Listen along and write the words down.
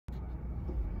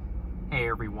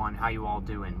everyone, how you all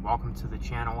doing? Welcome to the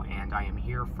channel, and I am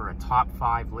here for a top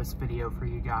 5 list video for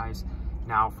you guys.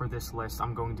 Now for this list,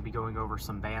 I'm going to be going over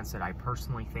some bands that I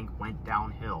personally think went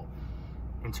downhill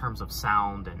in terms of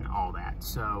sound and all that.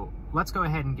 So let's go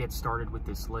ahead and get started with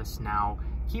this list. Now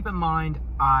keep in mind,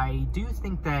 I do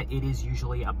think that it is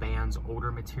usually a band's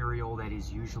older material that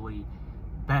is usually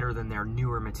better than their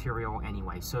newer material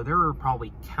anyway. So there are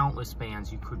probably countless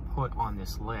bands you could put on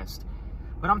this list.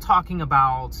 But I'm talking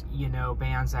about, you know,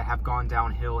 bands that have gone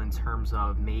downhill in terms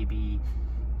of maybe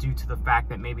due to the fact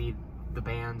that maybe the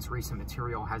band's recent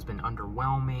material has been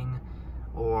underwhelming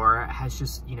or has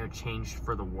just, you know, changed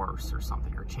for the worse or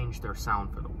something, or changed their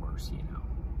sound for the worse, you know.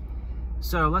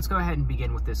 So let's go ahead and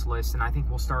begin with this list, and I think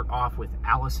we'll start off with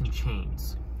Alice in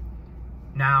Chains.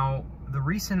 Now, the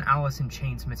recent Alice in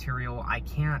Chains material, I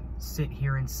can't sit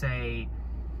here and say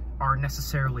are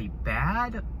necessarily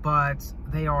bad, but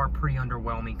they are pretty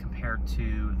underwhelming compared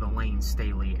to the Layne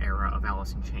Staley era of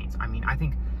Alice in Chains. I mean, I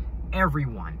think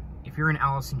everyone, if you're an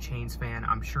Alice in Chains fan,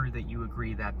 I'm sure that you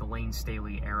agree that the Layne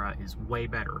Staley era is way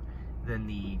better than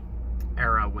the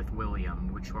era with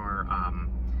William, which are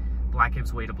Black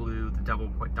Gives Way to Blue, The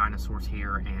Devil Put Dinosaurs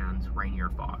Here, and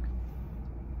Rainier Fog.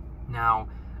 Now,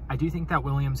 I do think that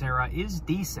William's era is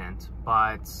decent,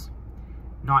 but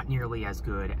not nearly as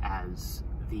good as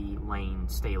the Layne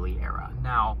Staley era.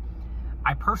 Now,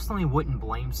 I personally wouldn't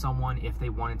blame someone if they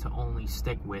wanted to only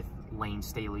stick with Layne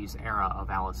Staley's era of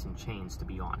Alice in Chains, to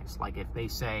be honest. Like, if they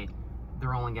say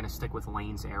they're only going to stick with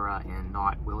Layne's era and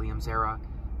not William's era,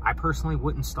 I personally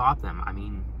wouldn't stop them. I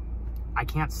mean, I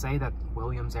can't say that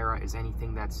William's era is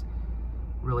anything that's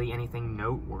really anything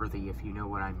noteworthy, if you know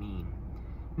what I mean.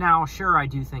 Now, sure, I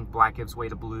do think Black Gives Way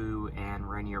to Blue and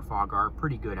Rainier Fog are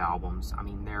pretty good albums. I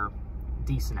mean, they're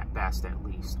decent at best, at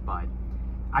least, but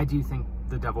I do think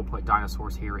The Devil Put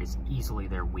Dinosaurs Here is easily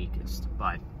their weakest.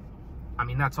 But I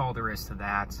mean, that's all there is to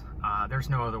that.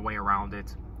 There's no other way around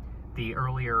it. The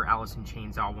earlier Alice in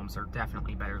Chains albums are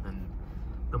definitely better than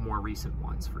the more recent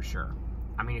ones, for sure.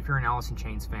 I mean, if you're an Alice in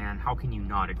Chains fan, how can you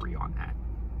not agree on that?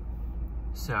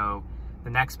 So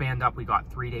the next band up, we got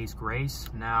 3 Days Grace.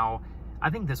 Now, I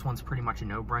think this one's pretty much a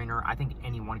no-brainer. I think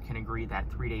anyone can agree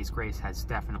that 3 Days Grace has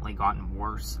definitely gotten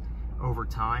worse over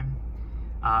time,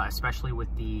 especially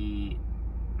with the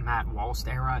Matt Walst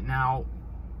era. Now,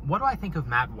 what do I think of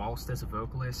Matt Walst as a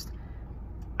vocalist?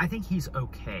 I think he's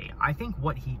okay. I think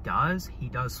what he does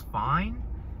fine,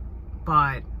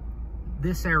 but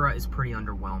this era is pretty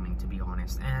underwhelming, to be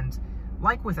honest. And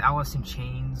like with Alice in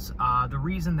Chains, the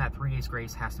reason that 3 Days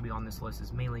Grace has to be on this list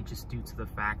is mainly just due to the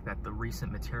fact that the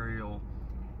recent material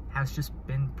has just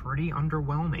been pretty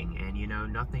underwhelming, and, you know,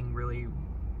 nothing really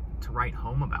to write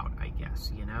home about, I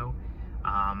guess, you know.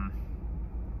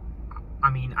 I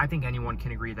mean, I think anyone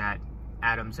can agree that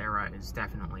Adam's era is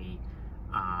definitely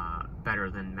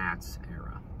better than Matt's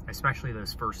era, especially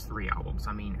those first 3 albums.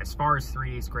 I mean, as far as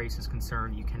 3 Days Grace is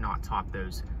concerned, you cannot top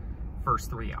those first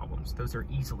 3 albums. Those are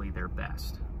easily their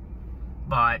best.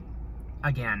 But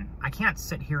again, I can't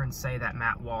sit here and say that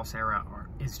Matt Walst's era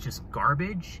is just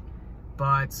garbage,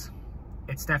 but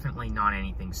it's definitely not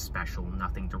anything special,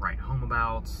 nothing to write home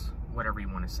about, whatever you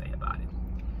want to say about it.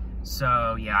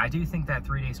 So yeah, I do think that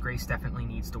 3 Days Grace definitely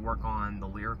needs to work on the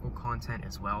lyrical content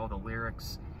as well. The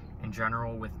lyrics in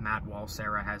general with Matt Walst's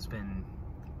era has been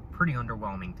pretty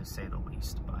underwhelming, to say the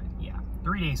least. But yeah,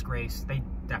 3 Days Grace, they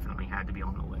definitely had to be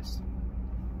on the list.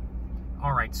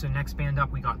 Alright, so next band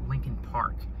up, we got Linkin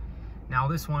Park. Now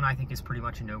this one I think is pretty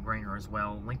much a no-brainer as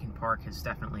well. Linkin Park has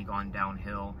definitely gone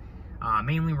downhill.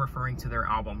 Mainly referring to their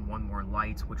album One More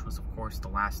Light, which was, of course, the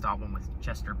last album with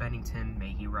Chester Bennington,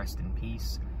 may he rest in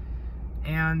peace.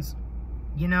 And,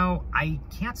 you know, I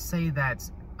can't say that,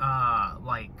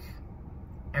 like,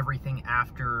 everything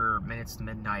after Minutes to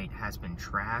Midnight has been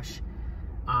trash.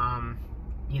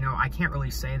 You know, I can't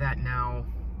really say that now.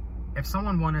 If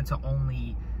someone wanted to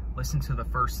only listen to the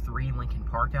first 3 Linkin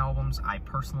Park albums, I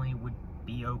personally would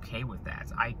be okay with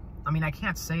that. I mean, I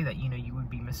can't say that, you know, you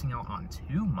would be missing out on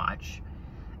too much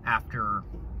after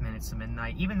Minutes to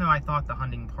Midnight, even though I thought The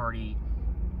Hunting Party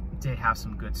did have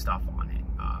some good stuff on it.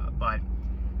 But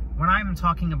when I'm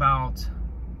talking about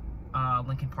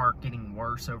Linkin Park getting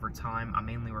worse over time, I'm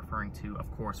mainly referring to, of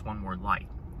course, One More Light.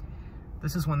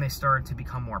 This is when they started to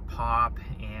become more pop,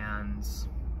 and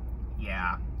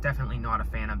yeah, definitely not a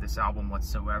fan of this album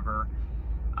whatsoever.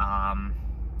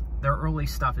 Their early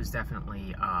stuff is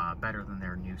definitely better than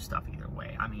their new stuff either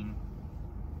way. I mean,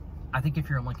 I think if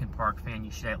you're a Linkin Park fan,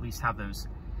 you should at least have those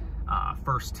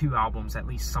first 2 albums at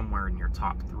least somewhere in your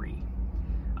top 3.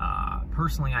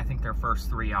 Personally, I think their first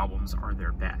 3 albums are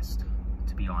their best,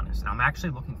 to be honest. I'm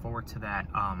actually looking forward to that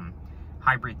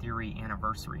Hybrid Theory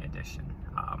Anniversary Edition.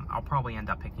 I'll probably end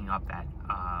up picking up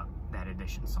that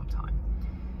edition sometime.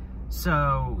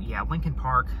 So yeah, Linkin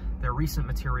Park, their recent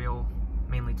material,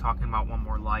 mainly talking about One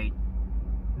More Light,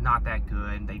 not that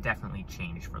good. They definitely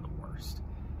changed for the worst.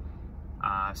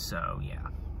 So yeah.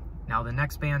 Now the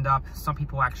next band up, some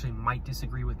people actually might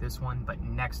disagree with this one, but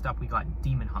next up we got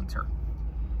Demon Hunter.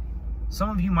 Some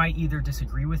of you might either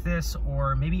disagree with this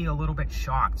or maybe a little bit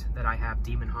shocked that I have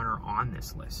Demon Hunter on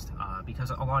this list, because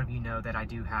a lot of you know that I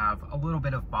do have a little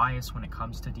bit of bias when it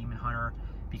comes to Demon Hunter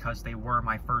because they were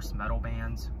my first metal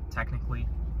bands, technically.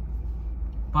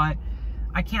 But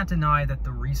I can't deny that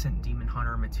the recent Demon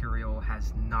Hunter material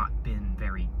has not been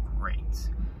very great.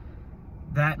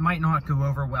 That might not go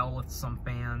over well with some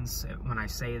fans when I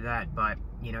say that, but,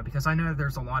 you know, because I know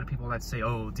there's a lot of people that say,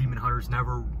 oh, Demon Hunter's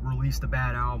never released a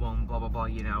bad album, blah, blah, blah,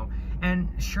 you know. And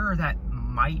sure, that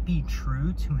might be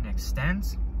true to an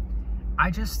extent.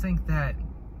 I just think that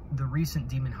the recent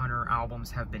Demon Hunter albums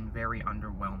have been very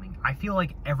underwhelming. I feel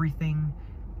like everything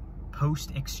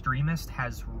post-Extremist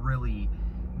has really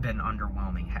been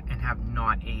underwhelming and have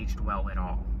not aged well at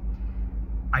all.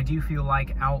 I do feel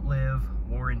like Outlive,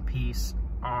 War and Peace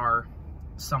are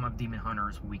some of Demon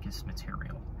Hunter's weakest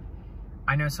material.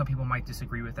 I know some people might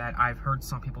disagree with that. I've heard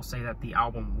some people say that the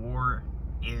album War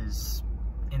is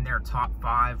in their top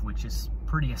 5, which is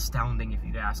pretty astounding if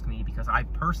you'd ask me, because I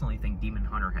personally think Demon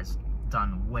Hunter has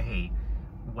done way,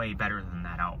 way better than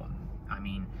that album. I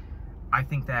mean, I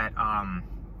think that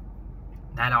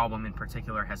that album in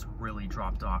particular has really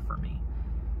dropped off for me.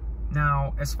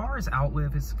 Now, as far as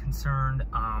Outlive is concerned,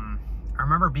 I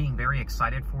remember being very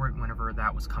excited for it whenever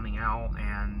that was coming out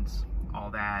and all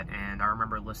that, and I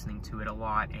remember listening to it a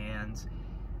lot, and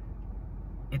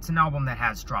it's an album that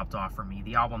has dropped off for me.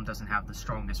 The album doesn't have the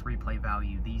strongest replay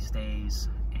value these days,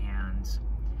 and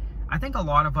I think a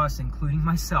lot of us, including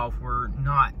myself, were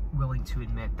not willing to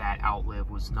admit that Outlive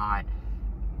was not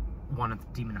one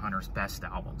of Demon Hunter's best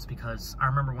albums, because I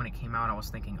remember when it came out I was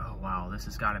thinking, oh wow, this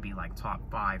has got to be like top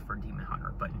 5 for Demon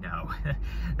Hunter, but no,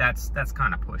 that's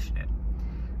kind of pushing it.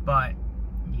 But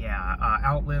yeah,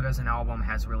 Outlive as an album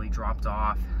has really dropped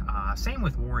off. Same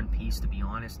with War and Peace, to be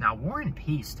honest. Now War and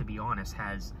Peace, to be honest,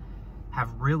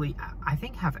 have really, I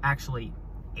think, have actually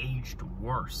aged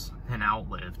worse than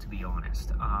Outlive, to be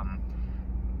honest.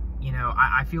 You know,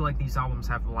 I feel like these albums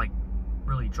have like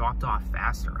really dropped off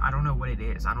faster. I don't know what it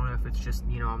is. I don't know if it's just,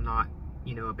 you know, I'm not,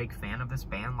 you know, a big fan of this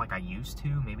band like I used to.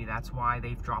 Maybe that's why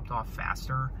they've dropped off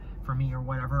faster for me or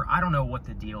whatever. I don't know what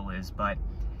the deal is, but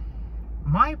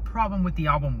my problem with the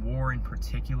album War in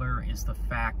particular is the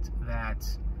fact that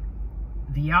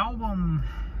the album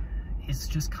is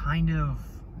just kind of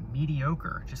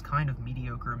mediocre,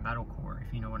 metalcore,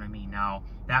 if you know what I mean. Now,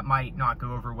 that might not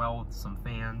go over well with some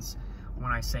fans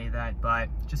when I say that, but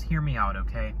just hear me out,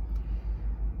 okay?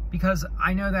 Because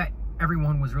I know that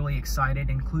everyone was really excited,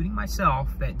 including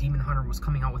myself, that Demon Hunter was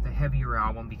coming out with a heavier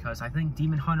album, because I think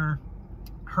Demon Hunter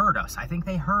heard us. I think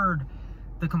they heard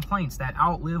the complaints that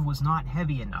Outlive was not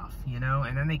heavy enough, you know,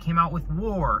 and then they came out with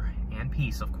War and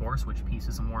Peace, of course, which Peace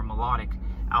is a more melodic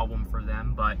album for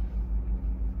them, but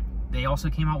they also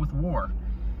came out with War.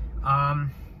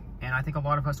 And I think a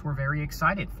lot of us were very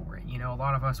excited for it. You know, a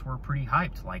lot of us were pretty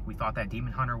hyped. Like, we thought that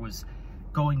Demon Hunter was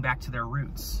going back to their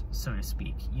roots, so to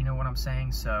speak. You know what I'm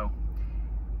saying? So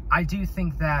I do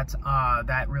think that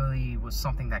that really was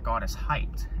something that got us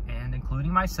hyped, and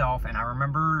including myself. And I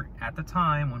remember at the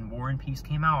time when War and Peace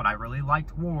came out, I really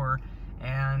liked War,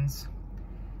 and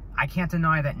I can't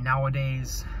deny that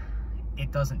nowadays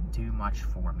it doesn't do much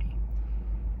for me.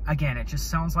 Again, it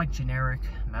just sounds like generic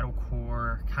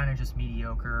metalcore, kind of just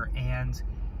mediocre. And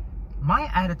my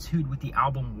attitude with the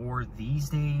album War these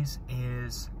days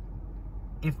is,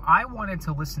 if I wanted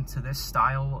to listen to this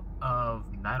style of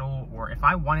metal, or if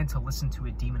I wanted to listen to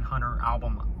a Demon Hunter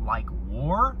album like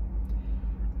War,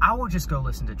 I would just go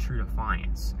listen to True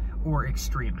Defiance, or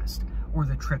Extremist, or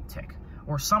The Triptych,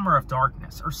 or Summer of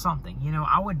Darkness, or something. You know,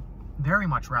 I would very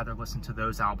much rather listen to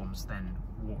those albums than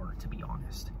War, to be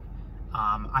honest.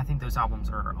 I think those albums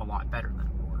are a lot better than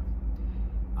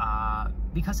War.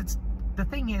 Because the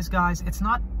thing is, guys, it's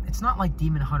not like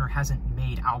Demon Hunter hasn't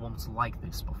made albums like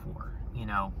this before. You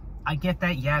know, I get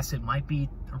that, yes, it might be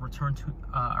a return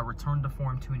to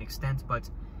form to an extent, but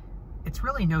it's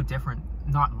really no different,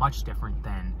 not much different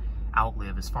than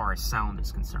Outlive as far as sound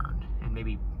is concerned, and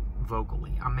maybe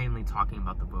vocally. I'm mainly talking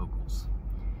about the vocals.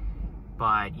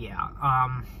 But yeah,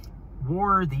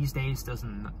 War these days just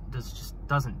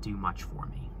doesn't do much for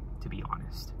me, to be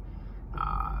honest.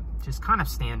 Just kind of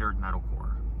standard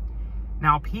metalcore.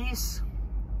 Now, Peace,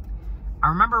 I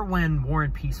remember when War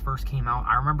and Peace first came out,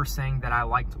 I remember saying that I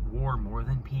liked War more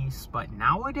than Peace, but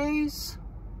nowadays,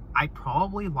 I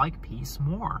probably like Peace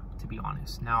more, to be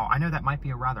honest. Now, I know that might be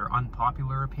a rather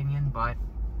unpopular opinion, but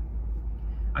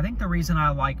I think the reason I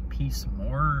like Peace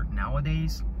more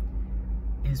nowadays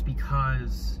is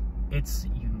because it's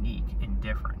unique and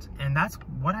different. And that's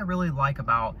what I really like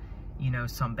about, you know,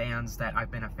 some bands that I've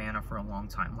been a fan of for a long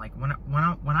time. Like,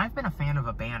 when I've been a fan of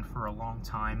a band for a long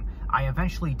time, I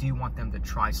eventually do want them to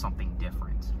try something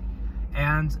different.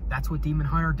 And that's what Demon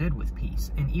Hunter did with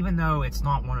Peace. And even though it's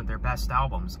not one of their best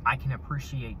albums, I can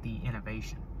appreciate the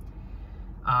innovation.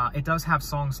 It does have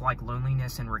songs like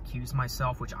Loneliness and Recuse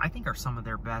Myself, which I think are some of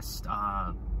their best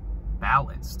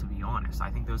ballads, to be honest. I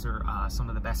think those are some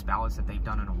of the best ballads that they've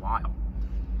done in a while.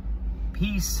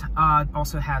 Peace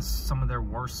also has some of their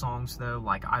worst songs, though,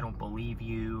 like I Don't Believe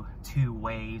You, Two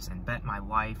Ways, and Bet My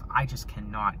Life. I just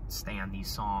cannot stand these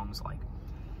songs. Like,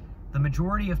 the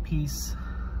majority of Peace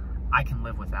I can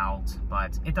live without,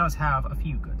 but it does have a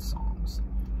few good songs.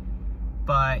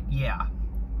 But yeah,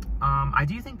 I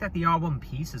do think that the album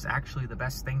Peace is actually the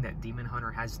best thing that Demon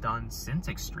Hunter has done since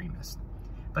Extremist.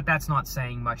 But that's not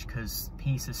saying much, because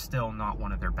Peace is still not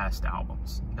one of their best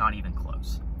albums, not even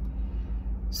close.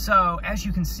 So, as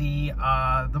you can see,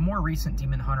 the more recent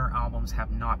Demon Hunter albums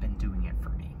have not been doing it for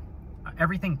me.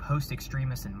 Everything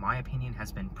post-Extremist, in my opinion,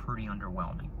 has been pretty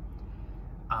underwhelming.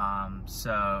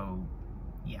 So,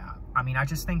 yeah. I mean, I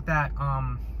just think that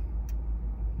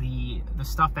the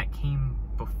stuff that came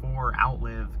before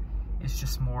Outlive is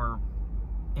just more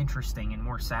interesting and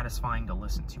more satisfying to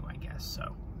listen to, I guess.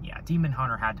 So, yeah, Demon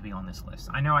Hunter had to be on this list.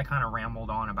 I know I kind of rambled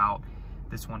on about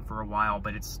this one for a while,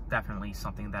 but it's definitely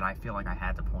something that I feel like I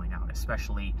had to point out,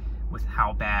 especially with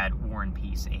how bad War and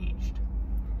Peace aged.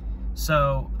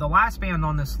 So, the last band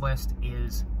on this list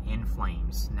is In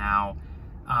Flames. Now,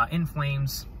 In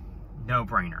Flames,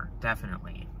 no-brainer,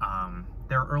 definitely.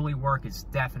 Their early work is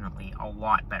definitely a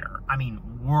lot better. I mean,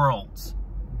 worlds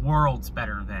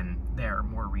better than their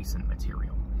more recent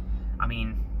material. I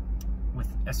mean,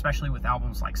 especially with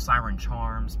albums like Siren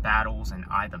Charms, Battles, and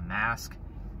I the Mask,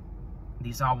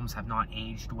 these albums have not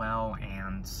aged well,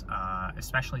 and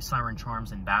especially Siren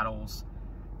Charms and Battles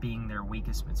being their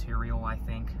weakest material, I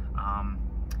think.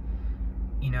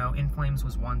 You know, In Flames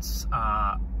was once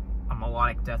a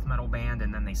melodic death metal band,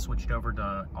 and then they switched over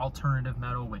to alternative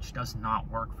metal, which does not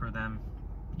work for them,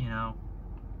 you know.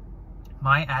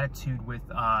 My attitude with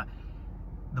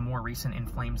the more recent In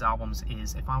Flames albums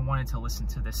is, if I wanted to listen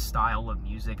to this style of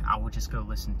music, I would just go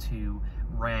listen to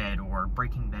Red or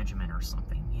Breaking Benjamin or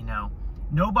something, you know.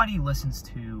 Nobody listens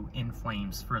to In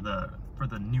Flames for the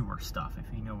newer stuff, if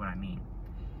you know what I mean.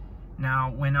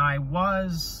 Now, when I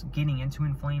was getting into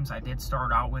In Flames, I did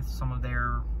start out with some of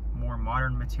their more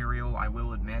modern material, I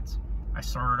will admit. I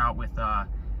started out with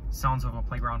Sounds of a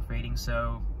Playground Fading,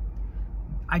 so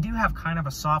I do have kind of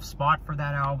a soft spot for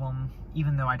that album,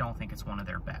 even though I don't think it's one of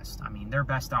their best. I mean, their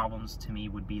best albums to me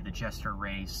would be The Jester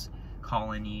Race,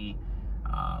 Colony,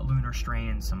 Lunar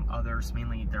Strain, and some others,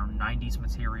 mainly their 90s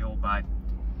material. But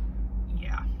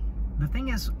yeah, the thing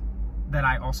is that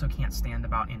I also can't stand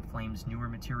about In Flames' newer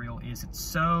material is it's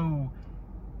so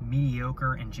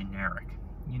mediocre and generic.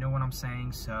 You know what I'm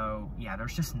saying? So yeah,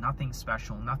 there's just nothing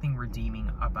special, nothing redeeming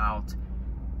about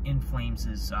In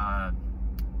Flames'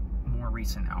 more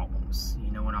recent albums.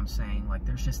 You know what I'm saying? Like,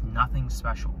 there's just nothing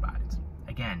special about it.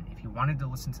 Again, if you wanted to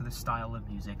listen to this style of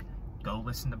music, go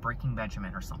listen to Breaking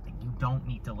Benjamin or something. You don't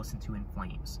need to listen to In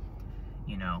Flames,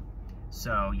 you know?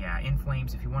 So yeah, In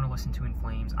Flames, if you want to listen to In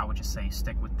Flames, I would just say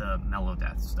stick with the mellow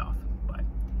death stuff. But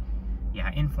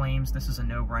yeah, In Flames, this is a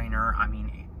no-brainer. I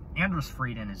mean, Anders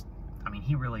Frieden is, I mean,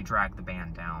 he really dragged the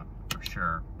band down for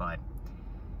sure. But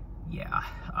yeah,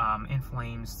 In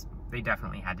Flames, they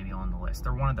definitely had to be on the list.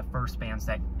 They're one of the first bands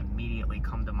that immediately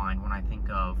come to mind when I think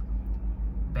of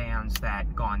bands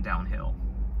that gone downhill,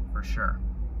 for sure.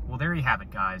 Well, there you have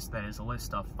it, guys. That is a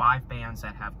list of 5 bands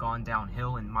that have gone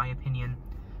downhill, in my opinion.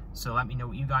 So let me know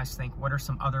what you guys think. What are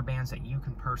some other bands that you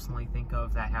can personally think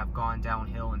of that have gone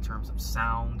downhill in terms of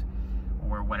sound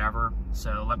or whatever?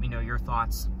 So let me know your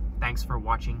thoughts. Thanks for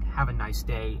watching. Have a nice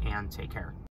day, and take care.